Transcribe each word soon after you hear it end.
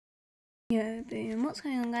Yo, boom, what's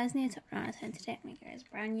going on guys? It's bannnanas and today I'm going to guys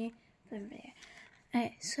a brand new video.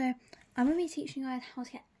 Okay, so I'm going to be teaching you guys how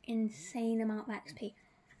to get insane amount of XP.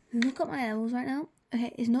 Look at my levels right now.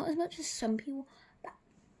 Okay, it's not as much as some people, but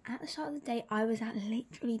at the start of the day I was at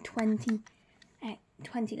literally 20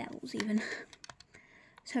 levels even.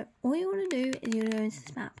 So all you want to do is you go into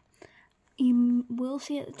this map. You will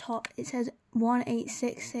see at the top it says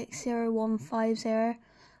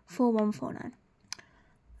 1866015044149.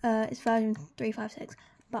 It's version 356,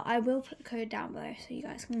 but I will put the code down below so you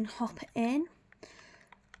guys can hop in.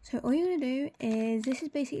 So all you're going to do is, this is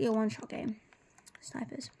basically a one-shot game.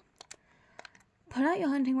 Snipers. Pull out your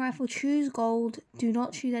hunting rifle, choose gold, do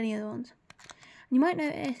not choose any other ones. And you might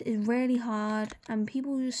notice it's really hard and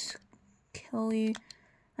people just kill you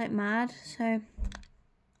like mad. So I'm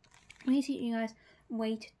going to teach you guys a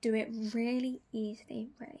way to do it really easily,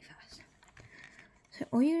 really fast. So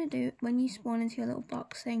all you're going to do when you spawn into your little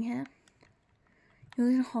box thing here, you're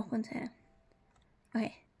going to hop onto here.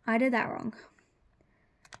 Okay, I did that wrong.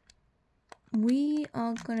 We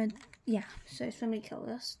are going to, yeah, so somebody killed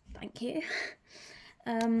us, thank you.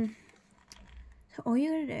 So all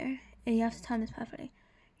you're going to do is you have to time this perfectly.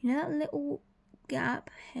 You know that little gap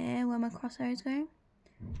here where my crosshair is going?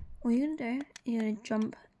 All you're going to do is you're going to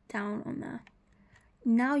jump down on there.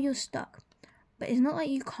 Now you're stuck, but it's not like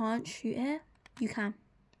you can't shoot here. You can.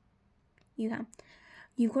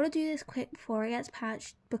 You've got to do this quick before it gets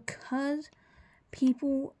patched, because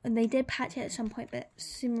people, they did patch it at some point, but for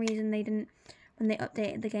some reason they didn't, when they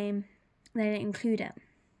updated the game, they didn't include it.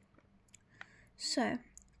 So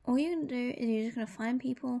all you're going to do is you're just going to find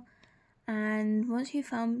people, and once you've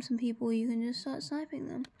found some people, you can just start sniping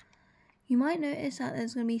them. You might notice that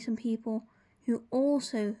there's going to be some people who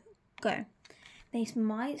also go. They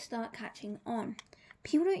might start catching on.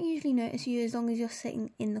 People don't usually notice you as long as you're sitting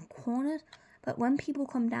in the corners, but when people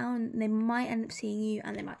come down, they might end up seeing you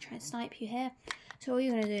and they might try and snipe you here. So all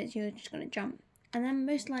you're going to do is you're just going to jump. And then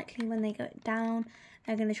most likely when they go down,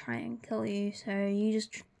 they're going to try and kill you. So you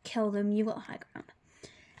just kill them. You've got the high ground.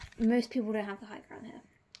 Most people don't have the high ground here.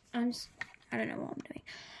 I don't know what I'm doing.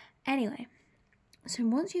 Anyway, so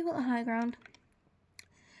once you've got the high ground,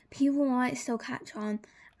 people might still catch on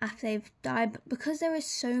after they've died, but because there is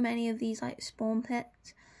so many of these like spawn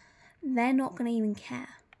pits, they're not going to even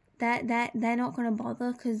care. They're not going to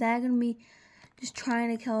bother, because they're going to be just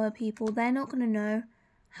trying to kill other people. They're not going to know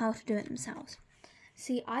how to do it themselves.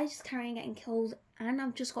 See, I just carry on getting kills, and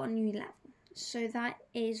I've just got a new level, so that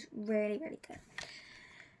is really, really good.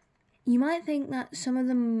 You might think that some of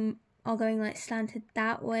them are going like slanted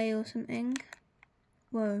that way or something.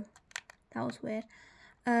 Whoa, that was weird.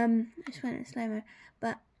 I just went in slow-mo,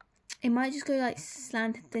 but it might just go like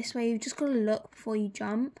slanted this way. You've just got to look before you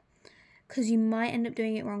jump, because you might end up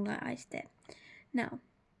doing it wrong like I did. Now,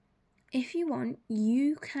 if you want,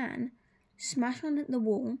 you can smash on the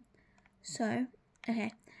wall. So,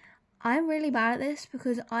 okay, I'm really bad at this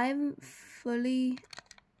because I haven't fully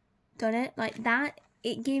done it like that.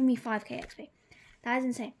 It gave me 5k XP. That is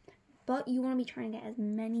insane. But you want to be trying to get as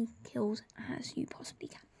many kills as you possibly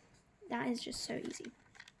can. That is just so easy.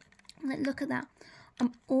 Like, look at that.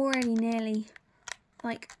 I'm already nearly,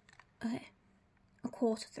 like, okay, a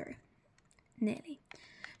quarter through. Nearly.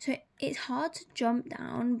 So it's hard to jump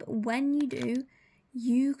down, but when you do,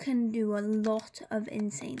 you can do a lot of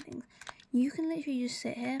insane things. You can literally just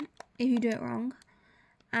sit here if you do it wrong,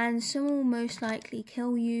 and someone will most likely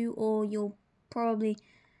kill you, or you'll probably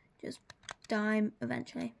just die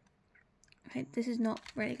eventually. Okay, this is not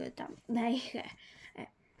really good. There you go.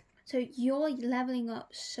 So you're leveling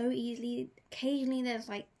up so easily. Occasionally there's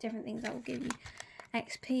like different things that will give you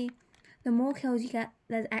XP. The more kills you get,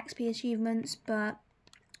 there's XP achievements, but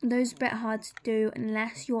those are a bit hard to do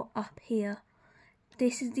unless you're up here.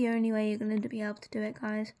 This is the only way you're going to be able to do it,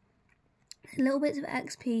 guys. Little bits of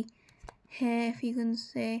XP here, if you can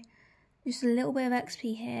see. Just a little bit of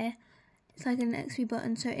XP here. It's like an XP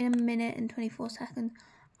button. So in a minute and 24 seconds,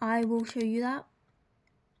 I will show you that.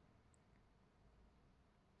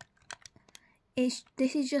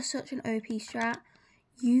 This is just such an OP strat.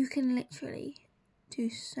 You can literally do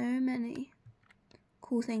so many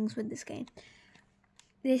cool things with this game.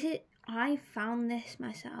 I found this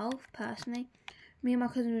myself personally. Me and my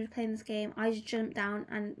cousin were playing this game. I just jumped down,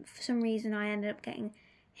 and for some reason I ended up getting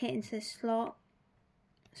hit into this slot.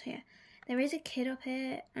 So yeah, there is a kid up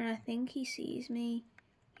here, and I think he sees me.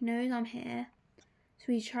 He knows I'm here,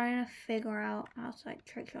 so he's trying to figure out how to like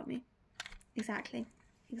trick shot me. Exactly.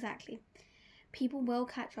 People will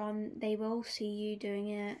catch on. They will see you doing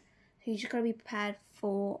it. So you just gotta be prepared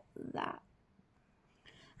for that.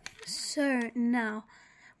 So now,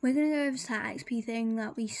 we're going to go over to that XP thing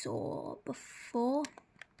that we saw before.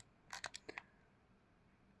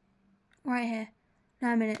 Right here,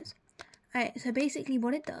 9 minutes. Alright, so basically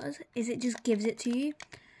what it does is it just gives it to you.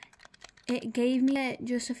 It gave me it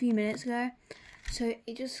just a few minutes ago. So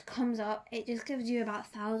it just comes up, it just gives you about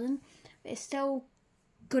 1,000. But it's still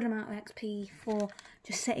good amount of XP for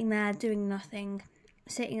just sitting there doing nothing.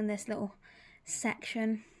 Sitting in this little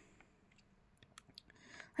section.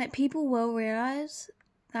 Like, people will realise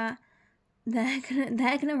that they're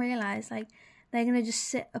gonna realise, like, they're gonna just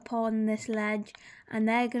sit upon this ledge and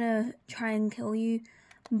they're gonna try and kill you.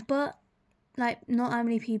 But like, not that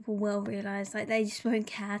many people will realise, like, they just won't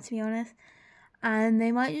care, to be honest. And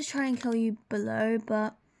they might just try and kill you below,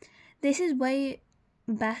 but this is way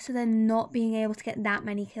better than not being able to get that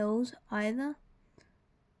many kills either.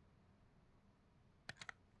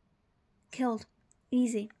 Killed.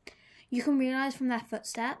 Easy. You can realise from their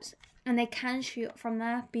footsteps, and they can shoot from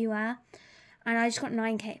there, beware. And I just got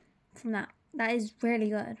 9k from that. That is really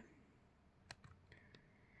good.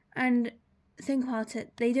 And think about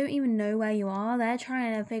it, they don't even know where you are. They're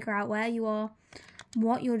trying to figure out where you are,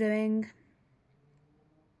 what you're doing.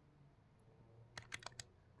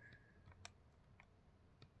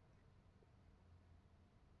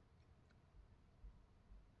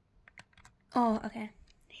 Oh, okay.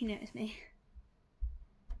 He noticed me.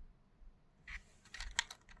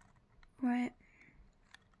 Right.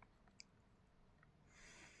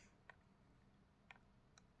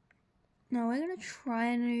 Now we're going to try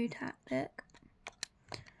a new tactic.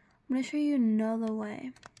 I'm going to show you another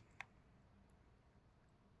way.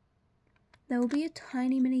 There will be a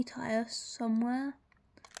tiny mini tire somewhere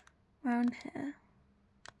around here.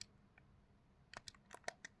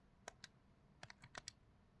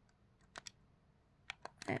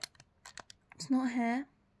 It's not here.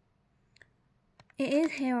 It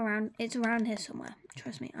is here around, it's around here somewhere.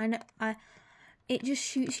 Trust me. I know. It just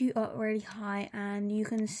shoots you up really high and you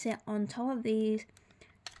can sit on top of these.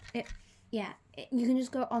 You can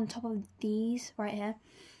just go on top of these right here.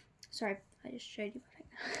 Sorry, I just showed you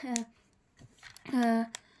my thing.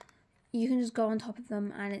 You can just go on top of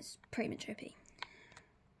them and it's pretty much OP.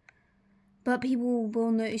 But people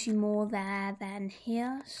will notice you more there than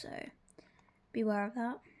here, so beware of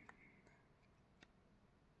that.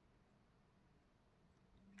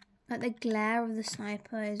 Like, the glare of the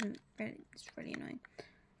sniper isn't really, it's really annoying.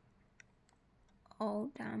 Oh,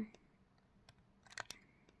 damn.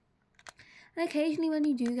 And occasionally when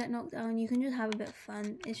you do get knocked down, you can just have a bit of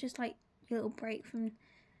fun. It's just like a little break from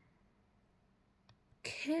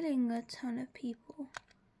killing a ton of people.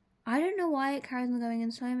 I don't know why it carries on going in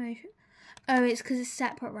slow motion. Oh, it's because it's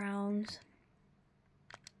separate rounds.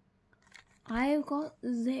 I've got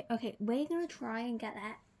the... Okay, we're going to try and get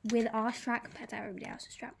that with our strat compared to everybody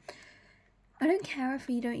else's strat. I don't care if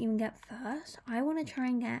you don't even get first. I want to try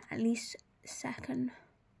and get at least second.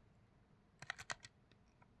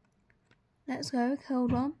 Let's go,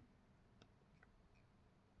 killed one.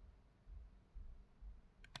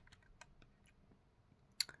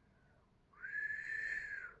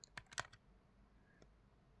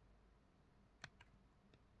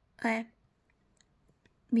 Okay.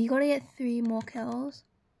 We gotta get 3 more kills.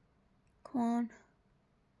 Come on.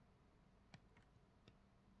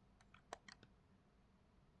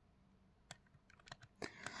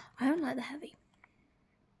 I don't like the heavy.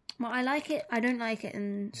 Well, I like it. I don't like it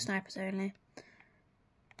in snipers only.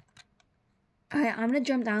 Okay, I'm gonna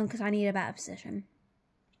jump down because I need a better position.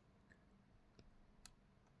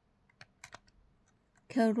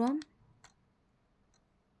 Killed one.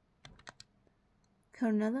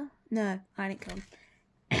 Killed another. No, I didn't kill him.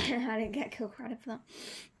 I didn't get kill credit for that.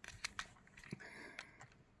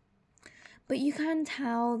 But you can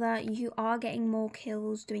tell that you are getting more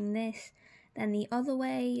kills doing this than the other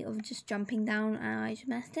way of just jumping down, and I just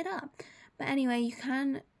messed it up. But anyway, you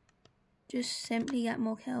can just simply get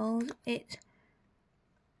more kills. It's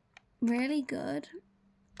really good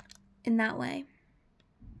in that way.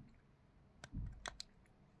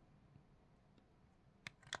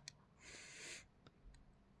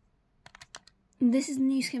 This is the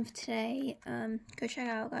new skin for today. Go check it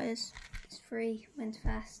out, guys. It's free. Wins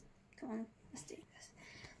fast. Come on, let's do this.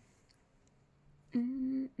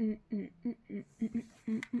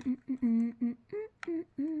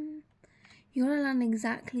 You gotta land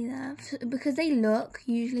exactly there because they look.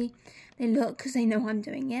 Usually, they look because they know I'm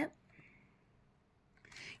doing it.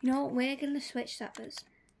 You know what? We're gonna switch servers.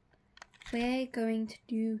 We're going to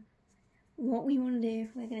do what we want to do.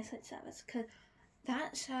 We're gonna switch servers because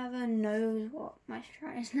that server knows what my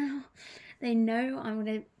strat is now. They know I'm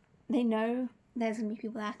gonna. They know there's gonna be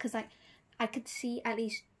people there because like I could see at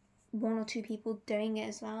least 1 or 2 people doing it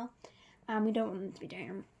as well, and we don't want them to be doing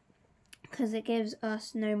them because it gives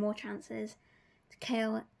us no more chances to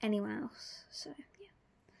kill anyone else. So yeah.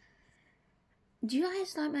 Do you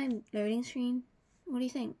guys like my loading screen? What do you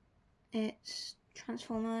think? It's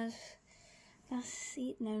Transformers last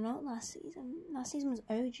season. No, not last season. Last season was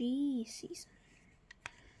OG season.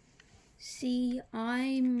 See,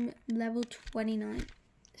 I'm level 29.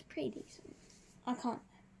 It's pretty decent. I can't.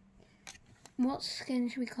 What skin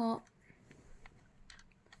should we call?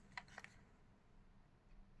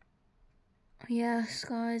 Yes,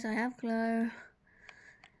 guys, I have glow.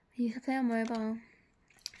 You can play on mobile.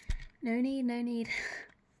 No need.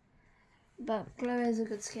 But glow is a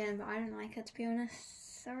good skin, but I don't like it, to be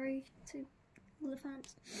honest. Sorry to all the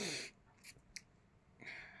fans.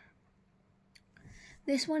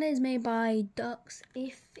 This one is made by Ducks.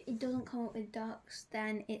 If it doesn't come up with Ducks,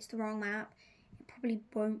 then it's the wrong map. It probably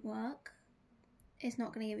won't work. It's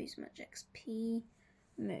not going to give you so much XP,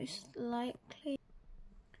 most likely.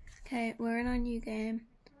 Okay, we're in our new game.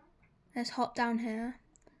 Let's hop down here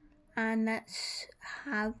and let's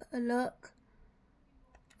have a look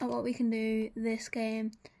at what we can do this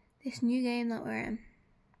game, this new game that we're in.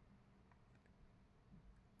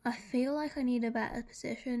 I feel like I need a better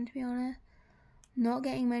position, to be honest. Not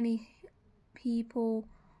getting many people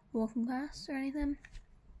walking past or anything.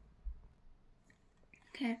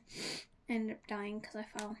 Okay, ended up dying because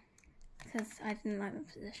I fell, because I didn't like my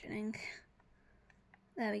positioning.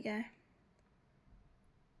 There we go.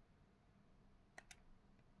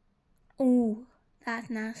 Oh, that's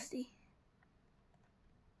nasty.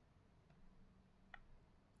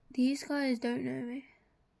 These guys don't know me.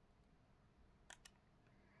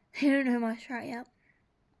 They don't know my strat yet.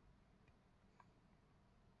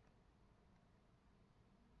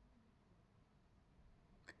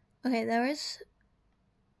 Okay, there is...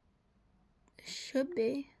 should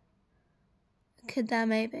be a kid there,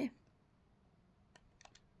 maybe.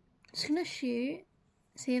 Just gonna shoot,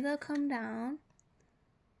 see if they'll come down.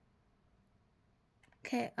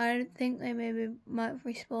 Okay, I don't think they maybe might have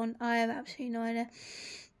respawned. I have absolutely no idea.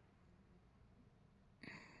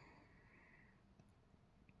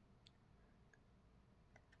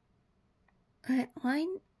 Okay,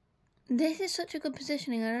 this is such a good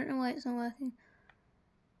positioning. I don't know why it's not working.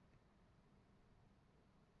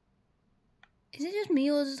 Is it just me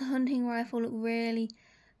or does the hunting rifle look really,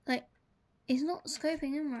 like, it's not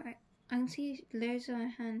scoping in right? I can see loads of my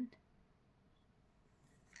hand.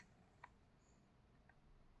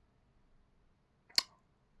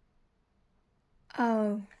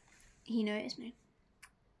 Oh, he noticed me.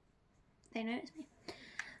 They noticed me.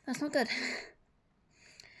 That's not good.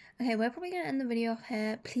 Okay, we're probably going to end the video off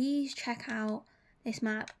here. Please check out this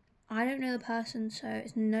map. I don't know the person, so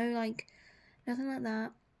it's nothing like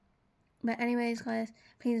that. But anyways, guys,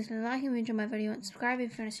 please like and enjoy my video and subscribe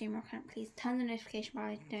if you want to see more content. Please turn the notification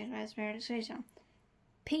bell to notify us.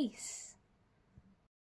 Peace.